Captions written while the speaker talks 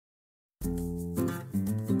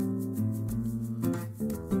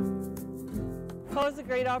Well, it was a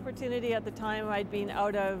great opportunity at the time. I'd been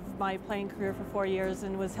out of my playing career for 4 years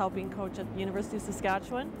and was helping coach at the University of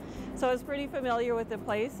Saskatchewan. So I was pretty familiar with the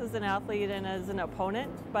place as an athlete and as an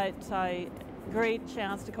opponent, but great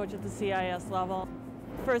chance to coach at the CIS level.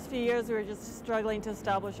 First few years we were just struggling to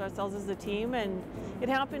establish ourselves as a team, and it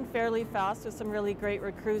happened fairly fast with some really great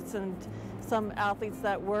recruits and some athletes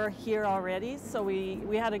that were here already. So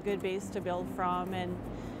we had a good base to build from, and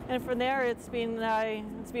from there it's been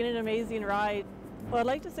an amazing ride. Well, I'd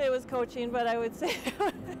like to say it was coaching, but I would say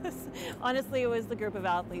honestly, it was the group of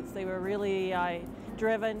athletes. They were really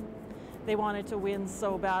driven. They wanted to win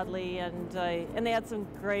so badly, and they had some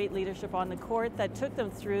great leadership on the court that took them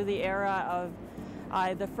through the era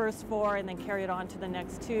of the first four and then carried on to the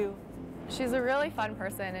next two. She's a really fun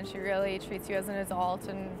person, and she really treats you as an adult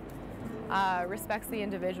and respects the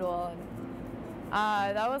individual.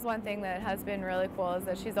 And that was one thing that has been really cool, is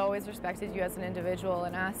that she's always respected you as an individual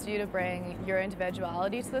and asked you to bring your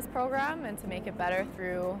individuality to this program and to make it better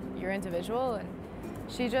through your individual. And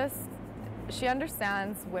she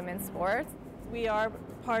understands women's sports. We are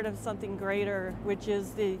part of something greater, which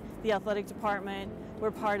is the athletic department.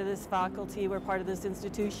 We're part of this faculty, we're part of this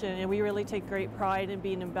institution, and we really take great pride in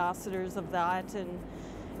being ambassadors of that. And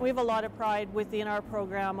we have a lot of pride within our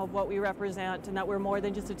program of what we represent, and that we're more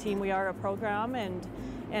than just a team, we are a program.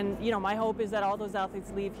 And you know, my hope is that all those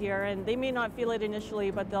athletes leave here, and they may not feel it initially,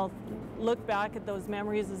 but they'll look back at those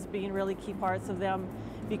memories as being really key parts of them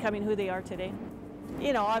becoming who they are today.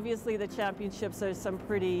 You know, obviously the championships are some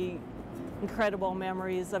pretty incredible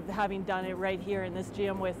memories of having done it right here in this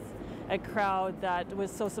gym with a crowd that was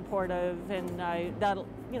so supportive, and that,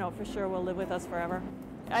 you know, for sure will live with us forever.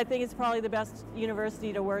 I think it's probably the best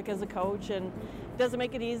university to work as a coach, and it doesn't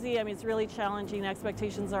make it easy. I mean, it's really challenging,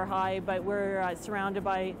 expectations are high, but we're surrounded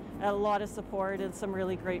by a lot of support and some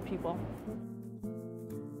really great people.